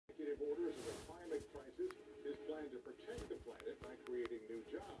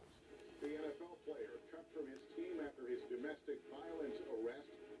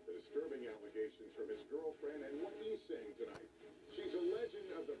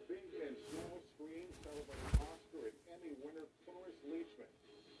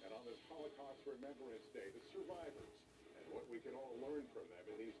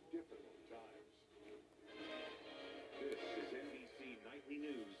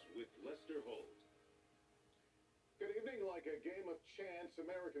like a game of chance,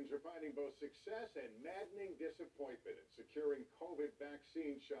 Americans are finding both success and maddening disappointment in securing COVID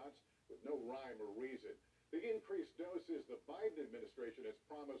vaccine shots with no rhyme or reason. The increased doses the Biden administration has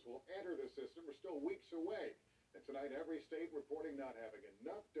promised will enter the system are still weeks away. And tonight, every state reporting not having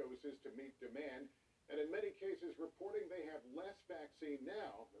enough doses to meet demand, and in many cases reporting they have less vaccine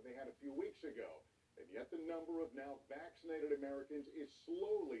now than they had a few weeks ago. And yet the number of now vaccinated Americans is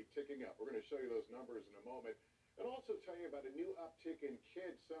slowly ticking up. We're going to show you those numbers in a moment. And also tell you about a new uptick in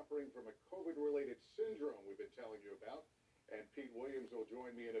kids suffering from a COVID-related syndrome we've been telling you about. And Pete Williams will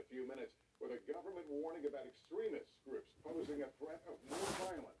join me in a few minutes with a government warning about extremist groups posing a threat of more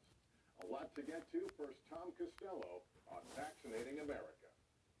violence. A lot to get to. First, Tom Costello on Vaccinating America.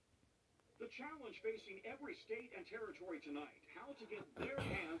 The challenge facing every state and territory tonight, how to get their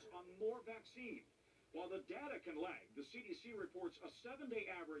hands on more vaccine. While the data can lag, the CDC reports a 7-day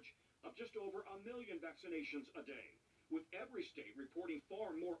average of just over 1 million vaccinations a day, with every state reporting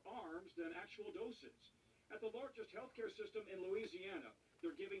far more arms than actual doses. At the largest healthcare system in Louisiana,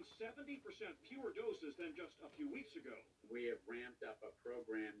 they're giving 70% fewer doses than just a few weeks ago. We have ramped up a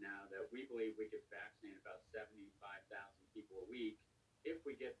program now that we believe we could vaccinate about 75,000 people a week if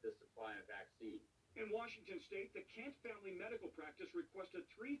we get the supply of vaccine. In Washington state, the Kent Family Medical Practice requested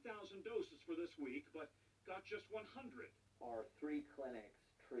 3,000 doses for this week, but got just 100. Our 3 clinics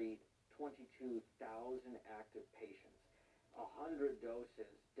treat 22,000 active patients. 100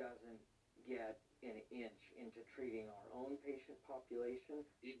 doses doesn't get an inch into treating our own patient population.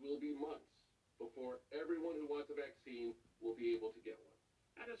 It will be months before everyone who wants a vaccine will be able to get one.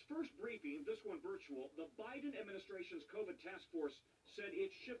 At its first briefing, this one virtual, the Biden administration's COVID task force said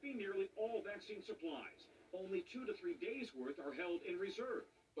it's shipping nearly all vaccine supplies. Only 2 to 3 days' worth are held in reserve.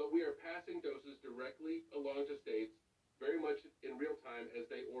 But we are passing doses directly along to states very much in real time as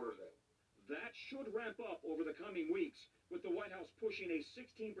they order them. That should ramp up over the coming weeks, with the White House pushing a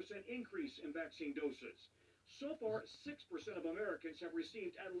 16% increase in vaccine doses. So far, 6% of Americans have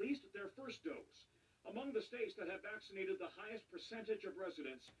received at least their first dose. Among the states that have vaccinated the highest percentage of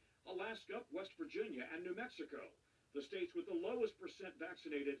residents, Alaska, West Virginia, and New Mexico. The states with the lowest percent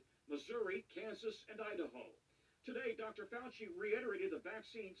vaccinated, Missouri, Kansas, and Idaho. Today, Dr. Fauci reiterated the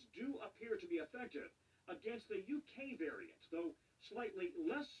vaccines do appear to be effective against the UK variant, though slightly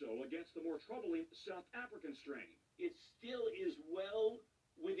less so against the more troubling South African strain. It still is well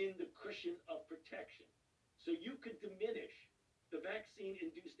within the cushion of protection. So you could diminish the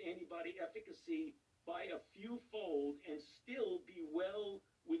vaccine-induced antibody efficacy by a few fold and still be well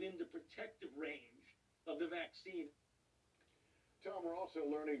within the protective range of the vaccine. Tom, we're also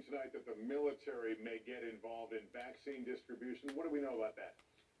learning tonight that the military may get involved in vaccine distribution. What do we know about that?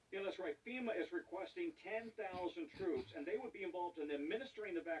 Yeah, that's right. FEMA is requesting 10,000 troops, and they would be involved in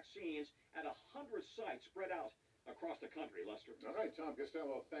administering the vaccines at 100 sites spread out across the country, Lester. All right, Tom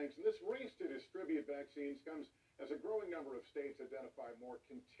Costello, thanks. And this race to distribute vaccines comes as a growing number of states identify more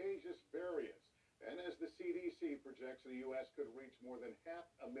contagious variants. And as the CDC projects, the U.S. could reach more than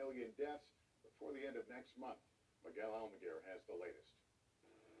 500,000 deaths before the end of next month. Miguel Almaguer has the latest.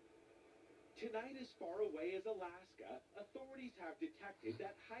 Tonight, as far away as Alaska, authorities have detected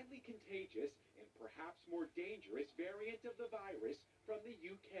that highly contagious and perhaps more dangerous variant of the virus from the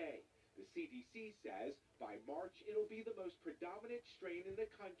UK. The CDC says by March it'll be the most predominant strain in the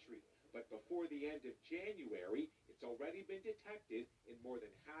country. But before the end of January, it's already been detected in more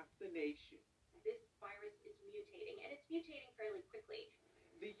than half the nation. This virus is mutating, and it's mutating fairly quickly.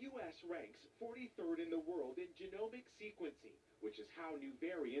 The U.S. ranks 43rd in the world in genomic sequencing, which is how new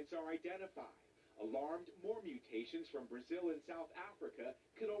variants are identified. Alarmed, more mutations from Brazil and South Africa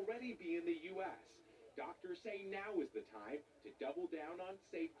could already be in the U.S. Doctors say now is the time to double down on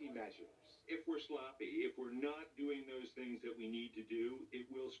safety measures. If we're sloppy, if we're not doing those things that we need to do, it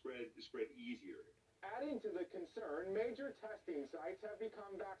will spread easier. Adding to the concern, major testing sites have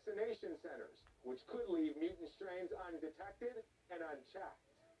become vaccination centers, which could leave mutant strains undetected and unchecked.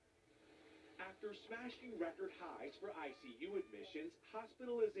 After smashing record highs for ICU admissions,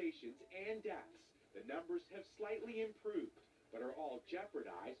 hospitalizations, and deaths, the numbers have slightly improved, but are all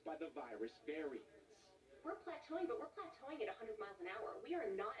jeopardized by the virus variants. We're plateauing, but we're plateauing at 100 miles an hour. We are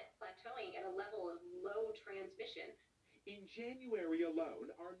not plateauing at a level of low transmission. In January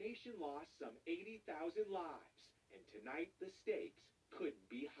alone, our nation lost some 80,000 lives, and tonight the stakes couldn't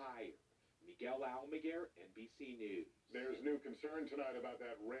be higher. Miguel Almaguer, NBC News. There's new concern tonight about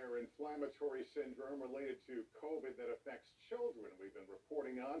that rare inflammatory syndrome related to COVID that affects children we've been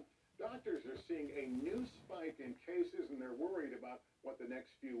reporting on. Doctors are seeing a new spike in cases, and they're worried about what the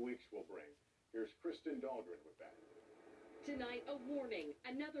next few weeks will bring. Here's Kristen Dahlgren with that. Tonight, a warning.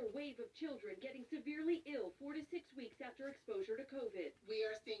 Another wave of children getting severely ill 4 to 6 weeks after after exposure to COVID. We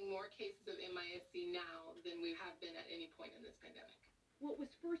are seeing more cases of MIS-C now than we have been at any point in this pandemic. What was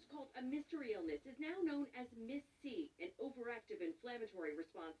first called a mystery illness is now known as MIS-C, an overactive inflammatory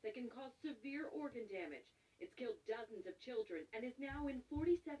response that can cause severe organ damage. It's killed dozens of children and is now in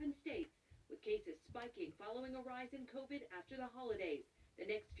 47 states, with cases spiking following a rise in COVID after the holidays.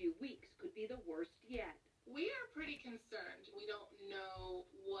 The next few weeks could be the worst yet. We are pretty concerned. We don't know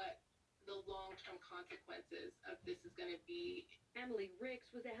what the long-term consequences of this is going to be. Emily Ricks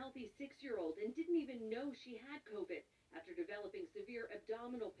was a healthy 6-year-old and didn't even know she had COVID. After developing severe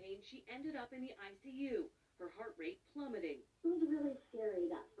abdominal pain, she ended up in the ICU, her heart rate plummeting. It was really scary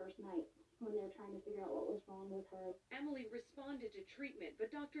that first night when they were trying to figure out what was wrong with her. Emily responded to treatment,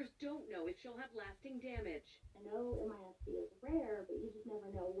 but doctors don't know if she'll have lasting damage. I know MIS-C is rare, but you just never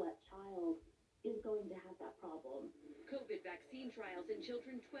know what child is going to have that problem. COVID vaccine trials in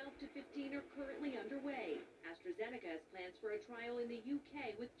children 12 to 15 are currently underway. AstraZeneca has plans for a trial in the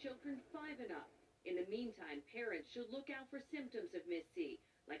UK with children 5 and up. In the meantime, parents should look out for symptoms of MIS-C,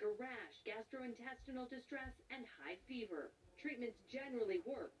 like a rash, gastrointestinal distress, and high fever. Treatments generally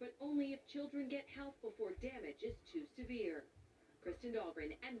work, but only if children get help before damage is too severe. Kristen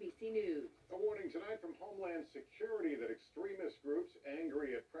Dahlgren, NBC News. A warning tonight from Homeland Security that extremist groups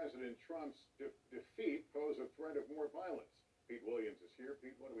angry at President Trump's defeat pose a threat of more violence. Pete Williams is here.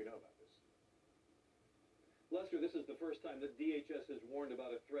 Pete, what do we know about this? Lester, this is the first time that DHS has warned about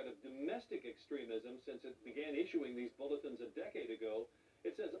a threat of domestic extremism since it began issuing these bulletins a decade ago.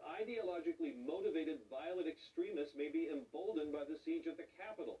 It says ideologically motivated violent extremists may be emboldened by the siege of the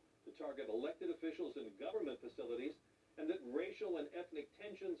Capitol to target elected officials in government facilities, and that racial and ethnic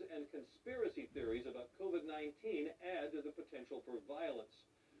tensions and conspiracy theories about COVID-19 add to the potential for violence.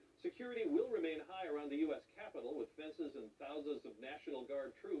 Security will remain high around the U.S. Capitol with fences and thousands of National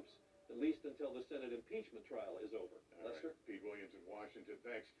Guard troops, at least until the Senate impeachment trial is over. Lester? Right. Pete Williams in Washington,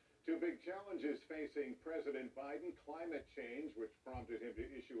 thanks. Two big challenges facing President Biden: climate change, which prompted him to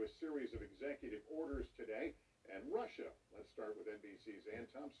issue a series of executive orders today, and Russia. Let's start with NBC's Ann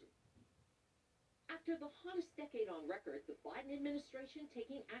Thompson. After the hottest decade on record, the Biden administration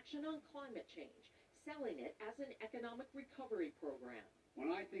taking action on climate change, selling it as an economic recovery program. When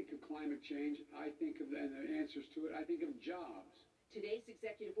I think of climate change, I think of the answers to it. I think of jobs. Today's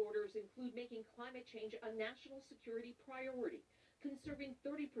executive orders include making climate change a national security priority, conserving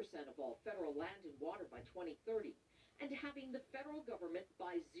 30% of all federal land and water by 2030, and having the federal government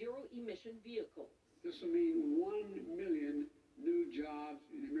buy zero-emission vehicles. This will mean 1 million new jobs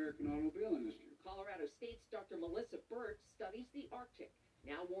in the American automobile industry. Colorado State's Dr. Melissa Burt studies the Arctic,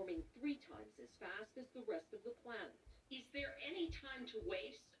 now warming 3 times as fast as the rest of the planet. Is there any time to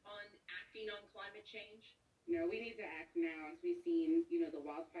waste on acting on climate change? No, we need to act now. As we've seen, the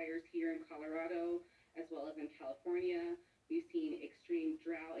wildfires here in Colorado, as well as in California. We've seen extreme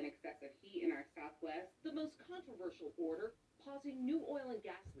drought and excessive heat in our Southwest. The most controversial order, pausing new oil and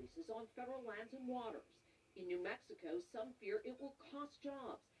gas leases on federal lands and waters. In New Mexico, some fear it will cost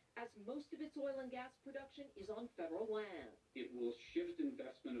jobs, as most of its oil and gas production is on federal land. It will shift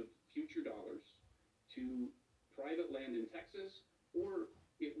investment of future dollars to private land in Texas, or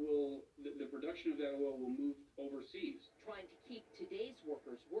the production of that oil will move overseas. Trying to keep today's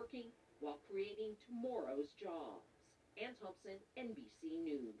workers working while creating tomorrow's jobs. Ann Thompson, NBC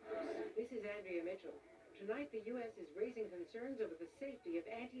News. This is Andrea Mitchell. Tonight, the U.S. is raising concerns over the safety of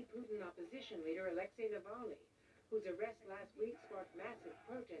anti-Putin opposition leader Alexei Navalny, whose arrest last week sparked massive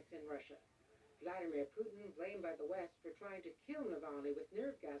protests in Russia. Vladimir Putin blamed by the West for trying to kill Navalny with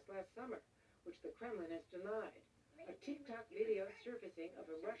nerve gas last summer, which the Kremlin has denied. A TikTok video surfacing of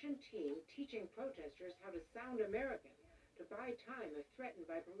a Russian teen teaching protesters how to sound American to buy time if threatened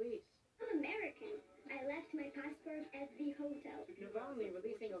by police. I'm American. I left my passport at the hotel. Navalny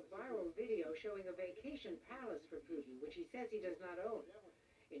releasing a viral video showing a vacation palace for Putin, which he says he does not own.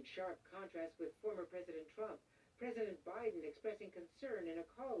 In sharp contrast with former President Trump, President Biden expressing concern in a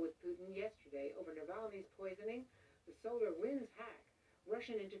call with Putin yesterday over Navalny's poisoning, the SolarWinds hack,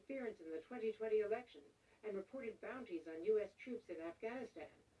 Russian interference in the 2020 election, and reported bounties on U.S. troops in Afghanistan.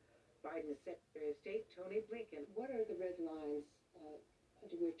 Biden's Secretary of State, Tony Blinken. What are the red lines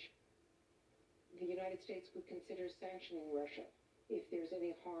to which the United States would consider sanctioning Russia if there's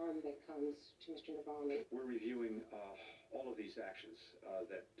any harm that comes to Mr. Navalny? We're reviewing all of these actions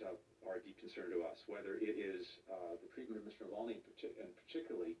that are a deep concern to us, whether it is the treatment of Mr. Navalny and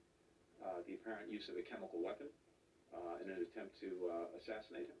particularly the apparent use of a chemical weapon in an attempt to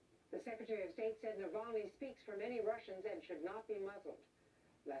assassinate him. The Secretary of State said Navalny speaks for many Russians and should not be muzzled.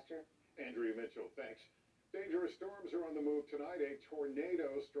 Lester? Andrea Mitchell, thanks. Dangerous storms are on the move tonight. A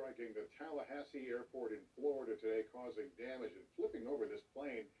tornado striking the Tallahassee airport in Florida today, causing damage and flipping over this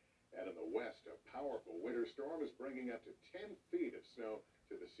plane. And in the west, a powerful winter storm is bringing up to 10 feet of snow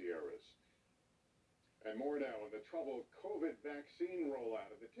to the Sierras. And more now on the troubled COVID vaccine rollout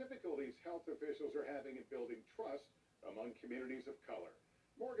and the difficulties health officials are having in building trust among communities of color.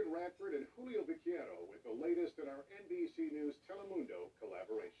 Morgan Radford and Julio Viqueiro with the latest in our NBC News Telemundo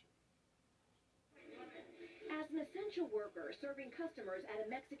collaboration. As an essential worker serving customers at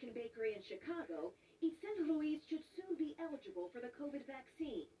a Mexican bakery in Chicago, Itzel Ruiz should soon be eligible for the COVID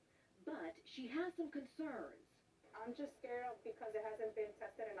vaccine. But she has some concerns. I'm just scared because it hasn't been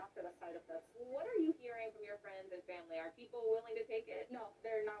tested enough for the side effects. What are you hearing from your friends and family? Are people willing to take it? No,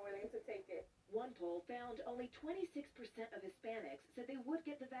 they're not willing to take it. One poll found only 26% of Hispanics said they would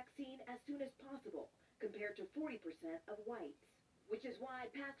get the vaccine as soon as possible, compared to 40% of whites. Which is why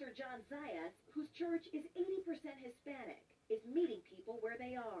Pastor John Zayas, whose church is 80% Hispanic, is meeting people where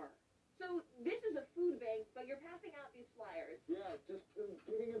they are. So this is a food bank, but you're passing out these flyers. Yeah, just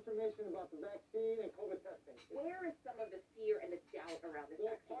giving information about the vaccine and COVID testing. Where is some of the fear and the doubt around this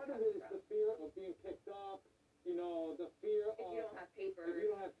vaccine? Part of it is the fear of being picked up, the fear if you don't have papers. If you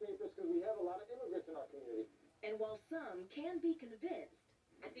don't have papers, because we have a lot of immigrants in our community. And while some can be convinced,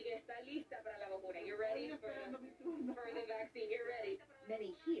 Así que está lista para la vacuna. You're ready for the vaccine. You're ready.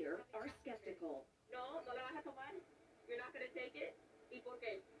 Many here are skeptical. No la vas a tomar. You're not going to take it. ¿Y por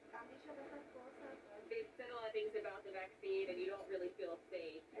qué? They've said a lot of things about the vaccine, and you don't really feel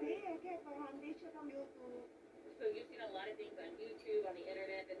safe. So you've seen a lot of things on YouTube, on the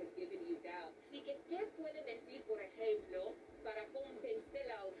internet, that have given you doubt. Así que, ¿qué pueden decir, por ejemplo, para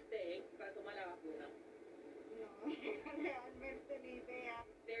convencerla a usted para tomar la vacuna?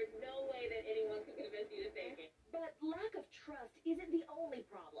 There's no way that anyone can convince you to take it. But lack of trust isn't the only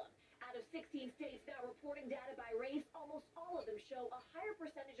problem. Out of 16 states now reporting data by race, almost all of them show a higher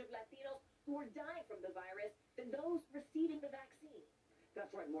percentage of Latinos who are dying from the virus than those receiving the vaccine.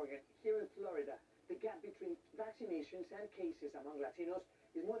 That's right, Morgan. Here in Florida, the gap between vaccinations and cases among Latinos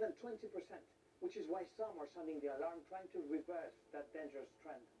is more than 20%, which is why some are sounding the alarm, trying to reverse that dangerous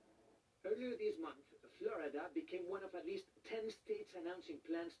trend. Earlier this month, Florida became one of at least 10 states announcing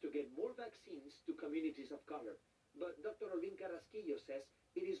plans to get more vaccines to communities of color. But Dr. Olvin Carrasquillo says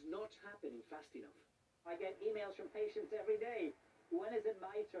it is not happening fast enough. I get emails from patients every day. When is it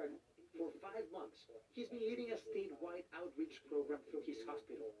my turn? For 5 months, he's been leading a statewide outreach program through his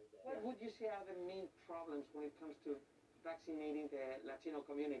hospital. What would you say are the main problems when it comes to vaccinating the Latino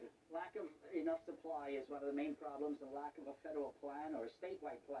community? Lack of enough supply is one of the main problems, and lack of a federal plan or a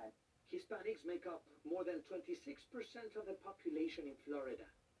statewide plan. Hispanics make up more than 26% of the population in Florida.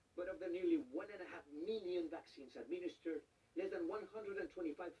 But of the nearly 1.5 million vaccines administered, less than 125,000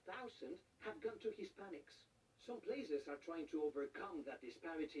 have gone to Hispanics. Some places are trying to overcome that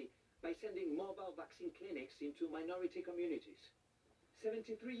disparity by sending mobile vaccine clinics into minority communities.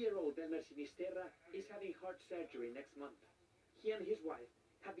 73-year-old Delmer Sinisterra is having heart surgery next month. He and his wife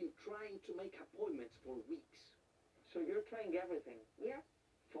have been trying to make appointments for weeks. So you're trying everything? Yeah.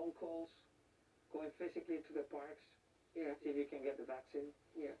 Phone calls, going physically to the parks, see if you can get the vaccine.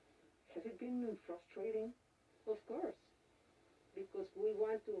 Yeah. Has it been frustrating? Of course. Because we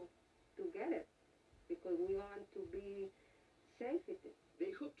want to get it. Because we want to be safe with it.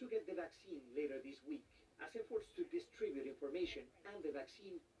 They hope to get the vaccine later this week as efforts to distribute information and the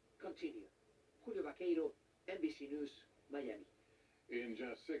vaccine continue. Julio Vaqueiro, NBC News, Miami. In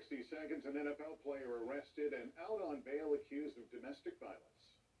just 60 seconds, an NFL player arrested and out on bail accused of domestic violence.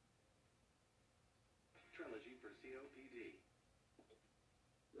 Trilogy for COPD.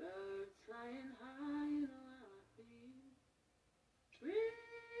 Birds flying high, you know how I feel.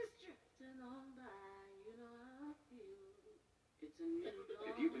 Breeze drifting on by, you know how I feel. It's a new dawn.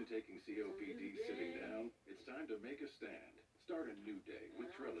 If you've been taking COPD sitting down, it's time to make a stand. Start a new day with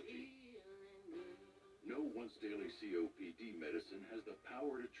Trilogy. No once-daily COPD medicine has the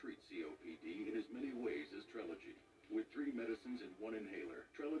power to treat COPD in as many ways as Trilogy. With 3 medicines and 1 inhaler,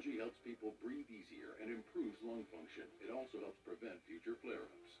 Trilogy helps people breathe easier and improves lung function. It also helps prevent future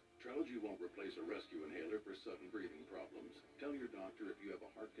flare-ups. Trilogy won't replace a rescue inhaler for sudden breathing problems. Tell your doctor if you have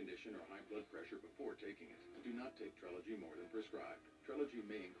a heart condition or high blood pressure before taking it. Do not take Trilogy more than prescribed. Trilogy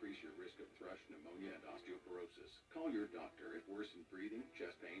may increase your risk of thrush, pneumonia, and osteoporosis. Call your doctor if worsened breathing,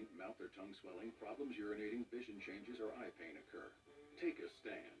 chest pain, mouth or tongue swelling, problems urinating, vision changes, or eye pain occur. Take a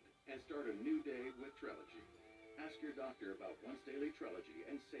stand and start a new day with Trilogy. Ask your doctor about once-daily Trilogy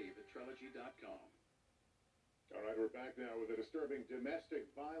and save at Trilogy.com. All right, we're back now with the disturbing domestic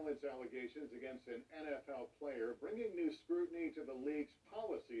violence allegations against an NFL player, bringing new scrutiny to the league's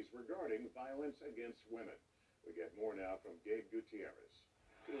policies regarding violence against women. We get more now from Gabe Gutierrez.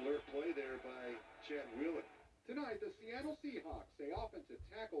 Chad Wheeler. Tonight, the Seattle Seahawks say offensive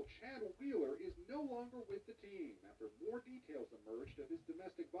tackle Chad Wheeler is no longer with the team after more details emerged of his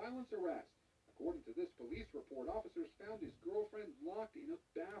domestic violence arrest. According to this police report, officers found his girlfriend locked in a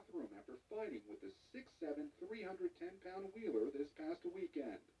bathroom after fighting with the 6'7", 310-pound Wheeler this past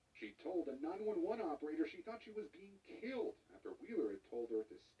weekend. She told a 911 operator she thought she was being killed after Wheeler had told her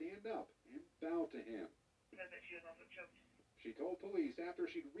to stand up and bow to him. Said that she was also choked. She told police after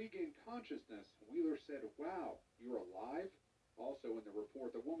she'd regained consciousness, Wheeler said, "Wow, you're alive?" Also in the report,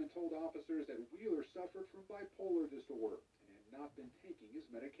 the woman told officers that Wheeler suffered from bipolar disorder and had not been taking his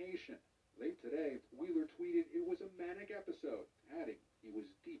medication. Late today, Wheeler tweeted it was a manic episode, adding he was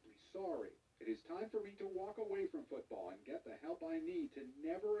deeply sorry. "It is time for me to walk away from football and get the help I need to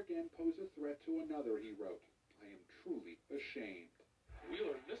never again pose a threat to another," he wrote. "I am truly ashamed."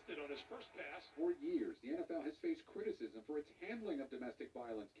 Wheeler missed it on his first pass. For years, the NFL has faced criticism for its handling of domestic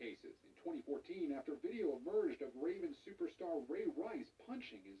violence cases. In 2014, after video emerged of Ravens superstar Ray Rice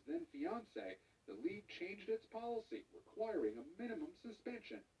punching his then-fiancée, the league changed its policy, requiring a minimum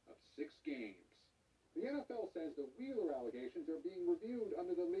suspension of 6 games. The NFL says the Wheeler allegations are being reviewed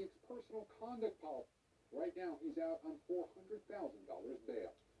under the league's personal conduct policy. Right now, he's out on $400,000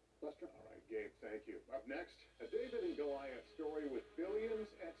 bail. Lester? All right, Gabe, thank you. Up next, a David and Goliath story with billions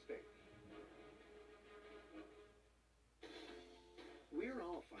at stake. We're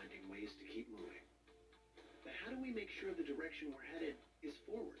all finding ways to keep moving. But how do we make sure the direction we're headed is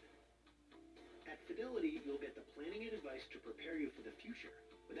forward? At Fidelity, you'll get the planning and advice to prepare you for the future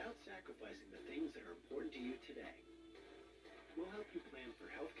without sacrificing the things that are important to you today. We'll help you plan for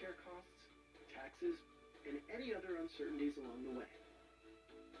healthcare costs, taxes, and any other uncertainties along the way.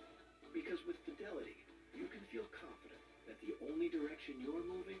 Because with Fidelity, you can feel confident that the only direction you're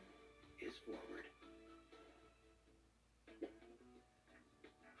moving is forward.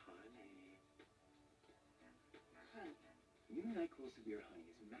 Honey. New NyQuil Severe Honey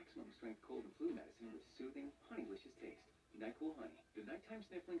is maximum strength cold and flu medicine with soothing, honeylicious taste. NyQuil Honey, the nighttime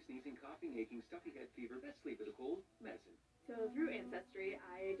sniffling, sneezing, coughing, aching, stuffy head fever, best sleep with a cold medicine. So through Ancestry,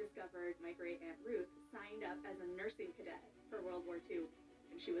 I discovered my great aunt Ruth signed up as a nursing cadet for World War II.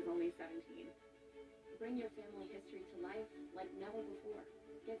 And she was only 17. Bring your family history to life like never before.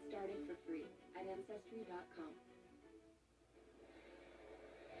 Get started for free at Ancestry.com.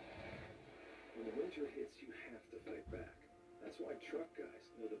 When the winter hits, you have to fight back. That's why truck guys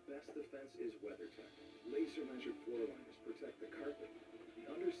know the best defense is WeatherTech. Laser-measured floor liners protect the carpet.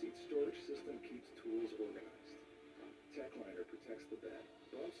 The underseat storage system keeps tools organized. TechLiner protects the bed.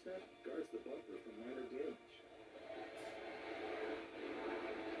 BumpSnap guards the bumper from minor damage.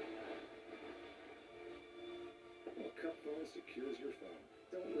 While Cup Phone secures your phone.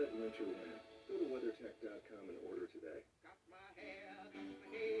 Don't let winter win. Go to WeatherTech.com and order today. Got my hair, got my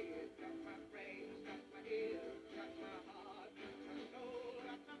head, got my brains.